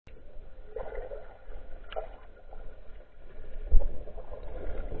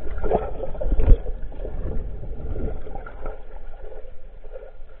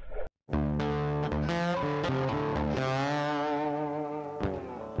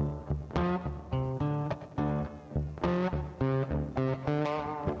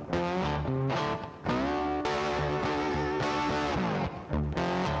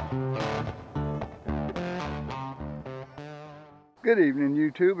Good evening,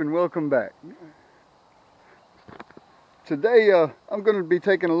 YouTube, and welcome back. Today I'm going to be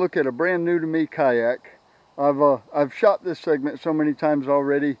taking a look at a brand new to me kayak. I've shot this segment so many times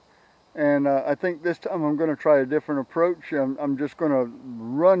already, and I think this time I'm going to try a different approach. I'm just going to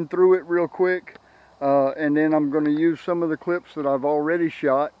run through it real quick, and then I'm going to use some of the clips that I've already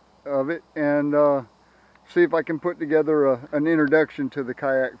shot of it and see if I can put together an introduction to the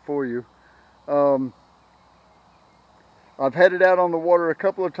kayak for you. I've had it out on the water a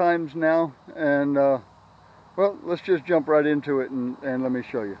couple of times now, and well, let's just jump right into it and let me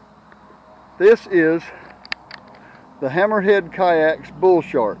show you. This is the Hammerhead Kayaks Bull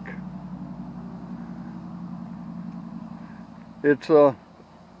Shark. It's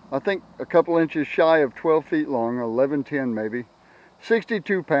I think a couple inches shy of 12 feet long, 11-10 maybe,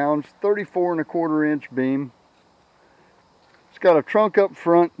 62 pounds, 34¼ inch beam. It's got a trunk up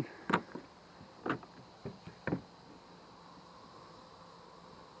front.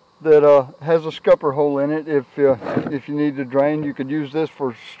 That has a scupper hole in it. If you need to drain, you could use this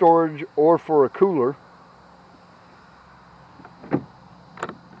for storage or for a cooler.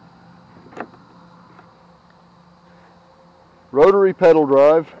 Rotary pedal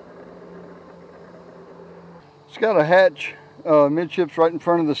drive. It's got a hatch midships right in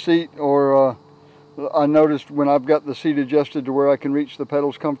front of the seat, or I noticed when I've got the seat adjusted to where I can reach the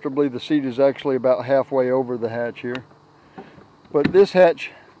pedals comfortably, the seat is actually about halfway over the hatch here. But this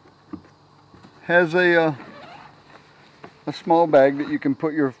hatch has a small bag that you can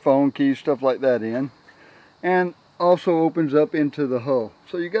put your phone, keys, stuff like that in, and also opens up into the hull.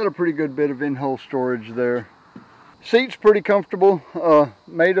 So you got a pretty good bit of in-hull storage there. Seat's pretty comfortable,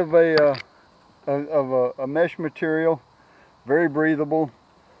 made of a mesh material, very breathable.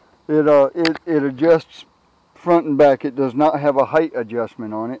 It adjusts front and back. It does not have a height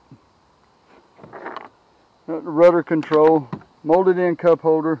adjustment on it. Rudder control, molded in cup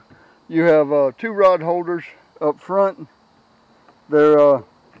holder. You have 2 rod holders up front. They're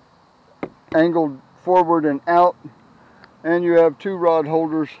angled forward and out, and you have 2 rod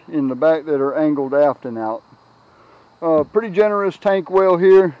holders in the back that are angled aft and out. Pretty generous tank well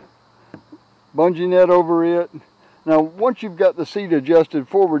here, bungee net over it. Now once you've got the seat adjusted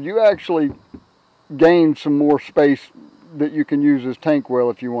forward, you actually gain some more space that you can use as tank well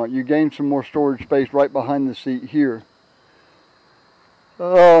if you want. You gain some more storage space right behind the seat here.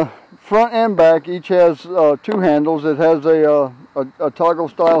 Front and back each has 2 handles. It has a toggle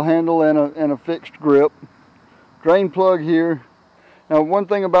style handle and a fixed grip. Drain plug here. Now one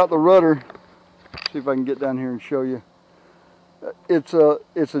thing about the rudder, see if I can get down here and show you.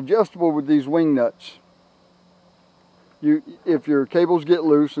 It's adjustable with these wing nuts. If your cables get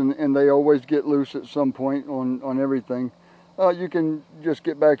loose, and they always get loose at some point on everything, you can just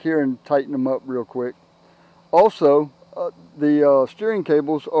get back here and tighten them up real quick. Also, the steering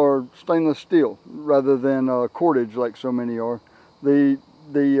cables are stainless steel rather than cordage like so many are. The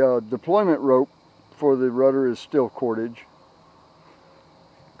deployment rope for the rudder is still cordage.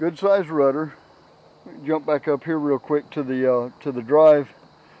 Good size rudder. Jump back up here real quick to the drive.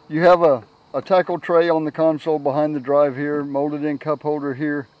 You have a tackle tray on the console behind the drive here, molded in cup holder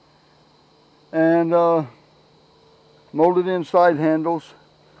here, and molded in side handles.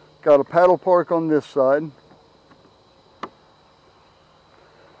 Got a paddle park on this side.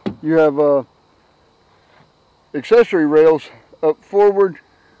 You have accessory rails up forward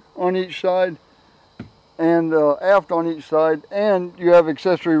on each side and aft on each side, and you have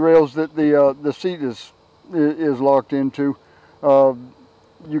accessory rails that the seat is locked into.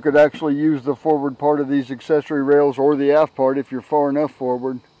 You could actually use the forward part of these accessory rails or the aft part if you're far enough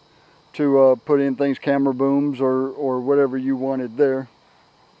forward to put in things, camera booms or whatever you wanted there.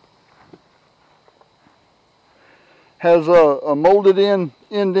 Has a molded in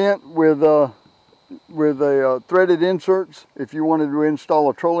indent with threaded inserts. If you wanted to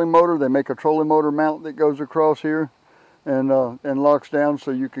install a trolling motor, they make a trolling motor mount that goes across here and locks down so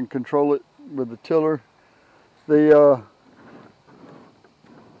you can control it with the tiller. The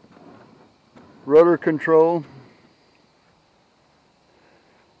rudder control.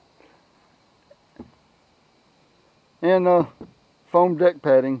 And foam deck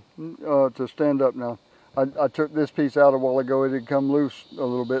padding to stand up now. I took this piece out a while ago. It had come loose a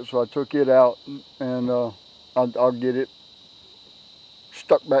little bit, so I took it out, and I'll get it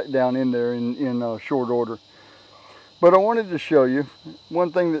stuck back down in there in short order. But I wanted to show you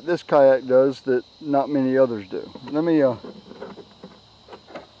one thing that this kayak does that not many others do. Let me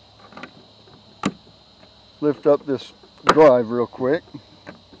lift up this drive real quick.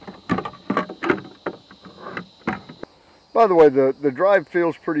 By the way, the drive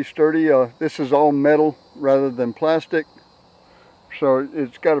feels pretty sturdy. This is all metal rather than plastic. so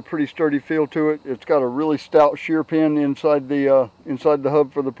it's got a pretty sturdy feel to it. It's got a really stout shear pin inside the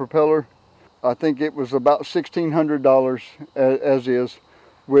hub for the propeller. I think it was about $1,600 as is,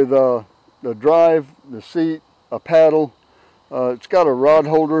 with the drive, the seat, a paddle. It's got a rod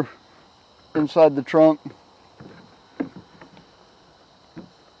holder inside the trunk.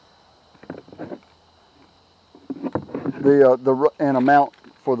 And a mount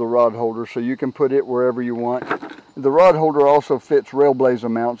for the rod holder, so you can put it wherever you want. The rod holder also fits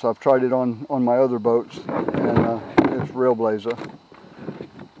Railblaza mounts. I've tried it on my other boats, and it's Railblaza.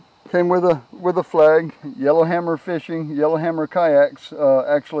 Came with a flag. Yellowhammer Fishing, Yellowhammer Kayaks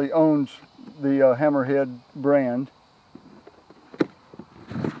actually owns the Hammerhead brand.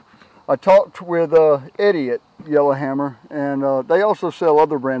 I talked with Eddie at Yellowhammer, and they also sell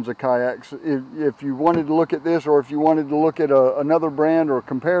other brands of kayaks. If you wanted to look at this, or if you wanted to look at another brand or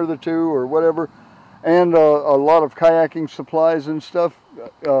compare the two or whatever, and a lot of kayaking supplies and stuff,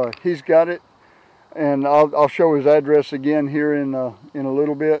 he's got it. And I'll show his address again here in a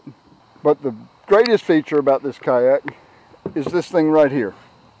little bit. But the greatest feature about this kayak is this thing right here.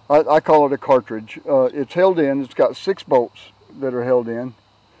 I call it a cartridge. It's held in. It's got 6 bolts that are held in.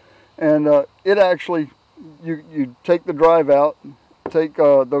 And it actually, you take the drive out, take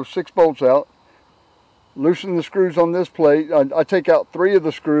those 6 bolts out, loosen the screws on this plate. I take out 3 of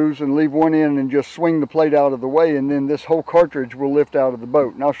the screws and leave one in and just swing the plate out of the way, and then this whole cartridge will lift out of the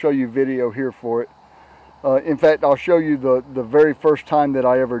boat. And I'll show you video here for it. In fact, I'll show you the very first time that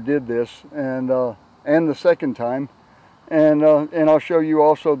I ever did this, and the second time. And I'll show you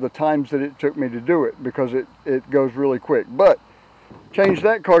also the times that it took me to do it, because it goes really quick. But change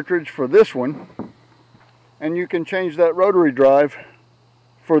that cartridge for this one, and you can change that rotary drive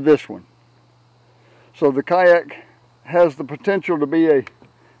for this one. So the kayak has the potential to be a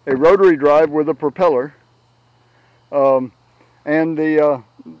rotary drive with a propeller, and the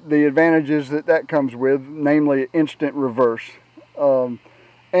advantages that comes with, namely instant reverse.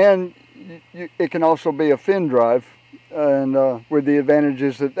 And it can also be a fin drive, and with the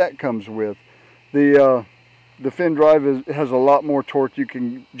advantages that comes with. The fin drive has a lot more torque. You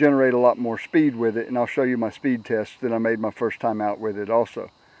can generate a lot more speed with it, and I'll show you my speed test that I made my first time out with it also.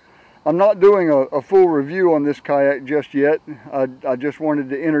 I'm not doing a full review on this kayak just yet. I just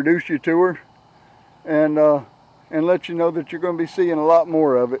wanted to introduce you to her, and let you know that you're going to be seeing a lot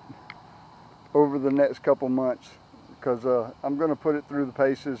more of it over the next couple months, because I'm going to put it through the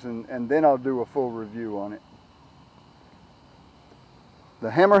paces, and then I'll do a full review on it. The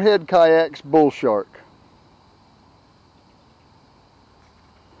Hammerhead Kayaks Bull Shark.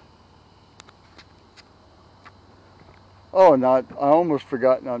 Oh, and I almost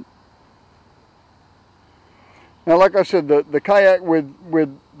forgot. Now, like I said, the kayak with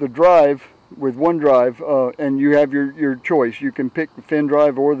the drive, with one drive, and you have your choice. You can pick the fin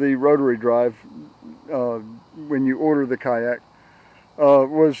drive or the rotary drive when you order the kayak.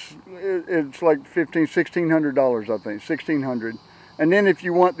 It's like $1,600, I think, $1,600. And then if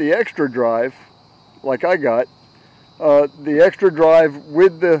you want the extra drive, like I got, the extra drive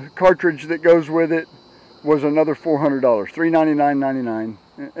with the cartridge that goes with it was another $400, $399.99,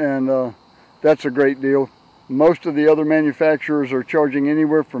 and that's a great deal. Most of the other manufacturers are charging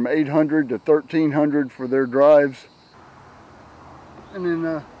anywhere from $800 to $1,300 for their drives. And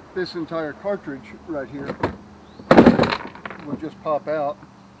then this entire cartridge right here will just pop out.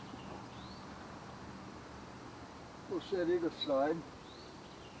 We'll set it aside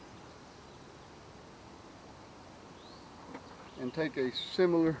and take a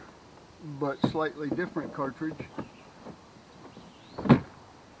similar but slightly different cartridge,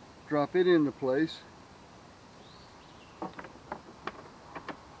 drop it into place,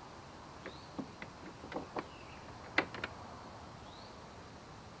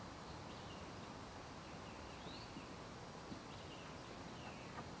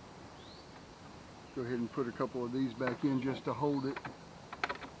 go ahead and put a couple of these back in just to hold it.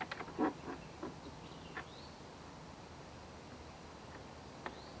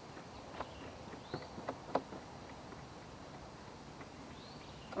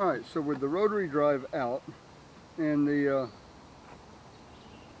 Alright, so with the rotary drive out and the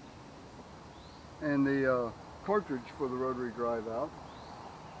cartridge for the rotary drive out,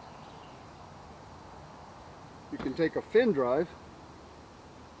 you can take a fin drive,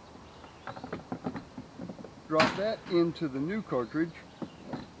 drop that into the new cartridge,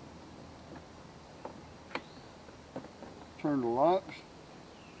 turn the locks,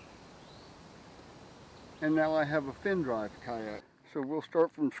 and now I have a fin drive kayak. So we'll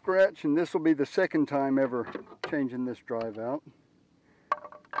start from scratch, and this will be the second time ever changing this drive out.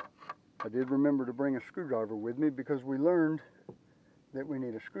 I did remember to bring a screwdriver with me, because we learned that we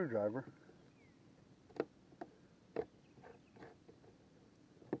need a screwdriver.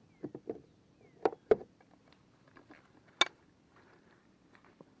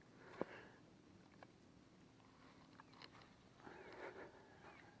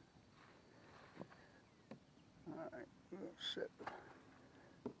 Alright, we'll set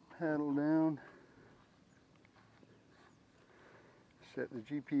the paddle down, set the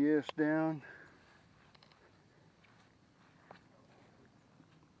GPS down.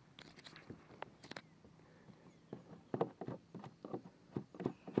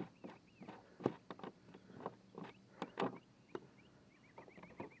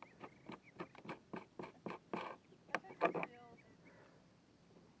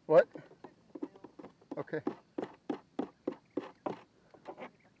 What? Okay.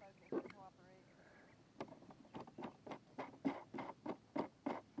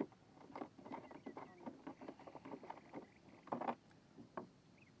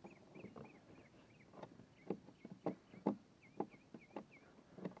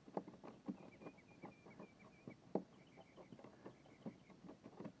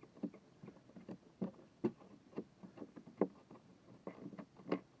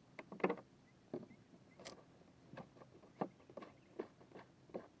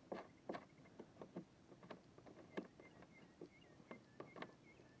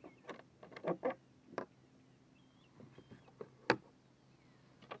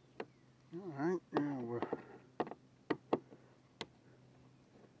 Alright, now we'll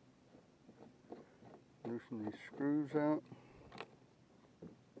loosen these screws out.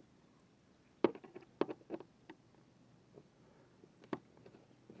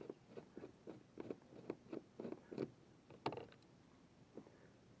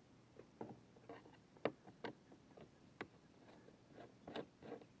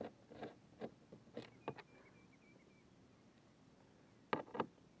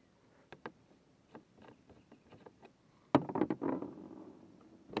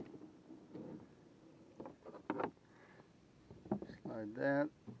 Slide that.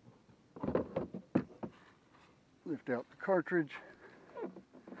 Lift out the cartridge.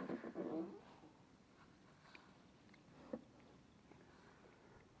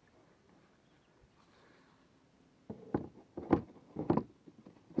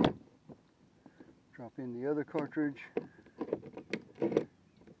 Drop in the other cartridge.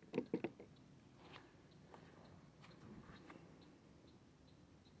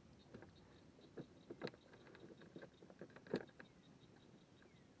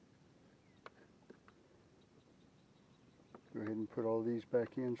 Go ahead and put all these back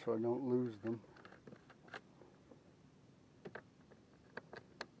in so I don't lose them.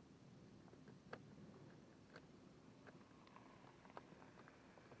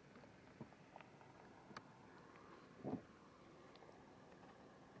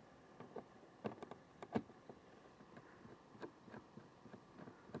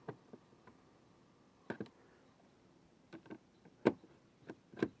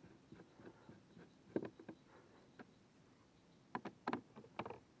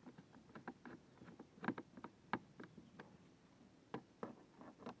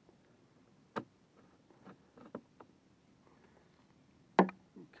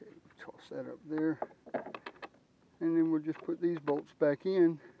 Okay, toss that up there, and then we'll just put these bolts back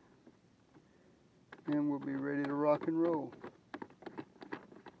in, and we'll be ready to rock and roll.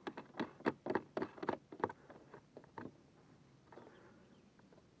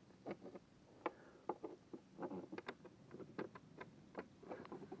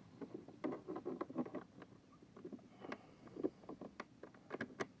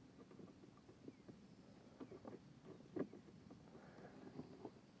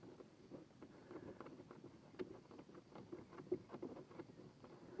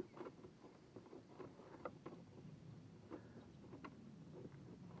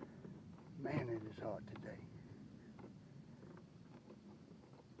 Man, it is hot today.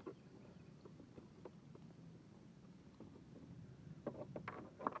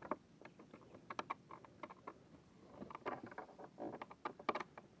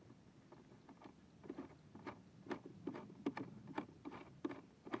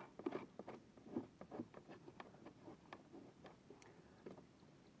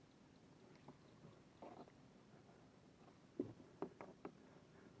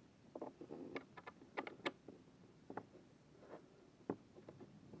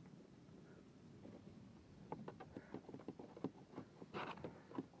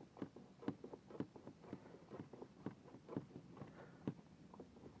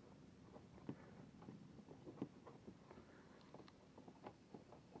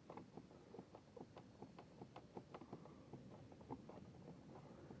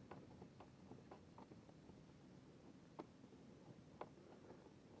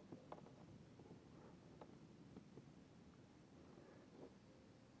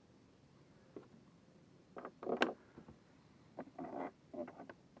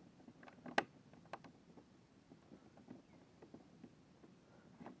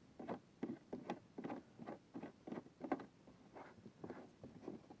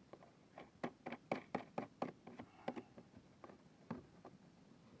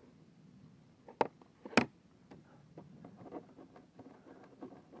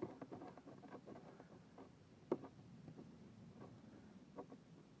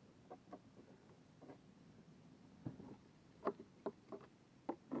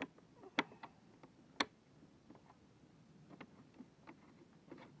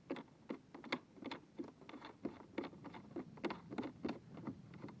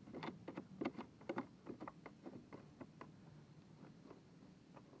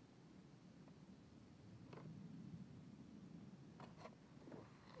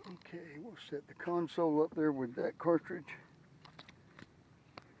 We'll set the console up there with that cartridge.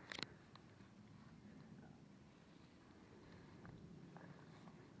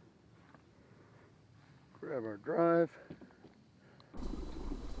 Grab our drive.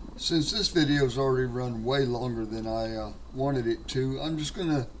 Since this video's already run way longer than I wanted it to, I'm just going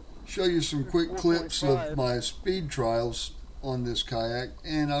to show you some quick clips of my speed trials on this kayak,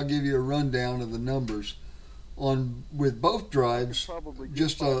 and I'll give you a rundown of the numbers. With both drives,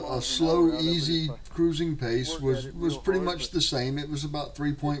 just a slow, easy cruising pace was pretty much the same. It was about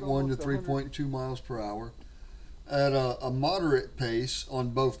 3.1 to 3.2 miles per hour. At a moderate pace on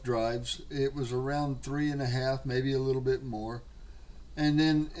both drives, it was around 3.5, maybe a little bit more. And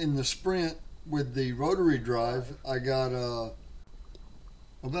then in the sprint with the rotary drive, I got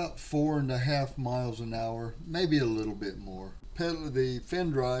about 4.5 miles an hour, maybe a little bit more. The fin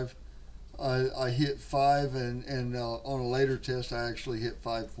drive, I hit 5, and on a later test I actually hit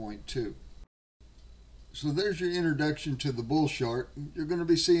 5.2. So there's your introduction to the bull shark. You're going to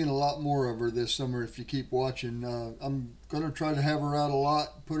be seeing a lot more of her this summer if you keep watching. I'm going to try to have her out a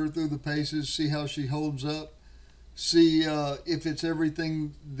lot, put her through the paces, see how she holds up, see if it's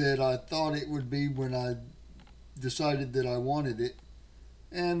everything that I thought it would be when I decided that I wanted it.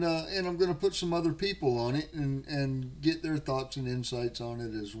 And I'm going to put some other people on it and get their thoughts and insights on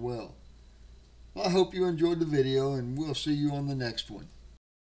it as well. I hope you enjoyed the video, and we'll see you on the next one.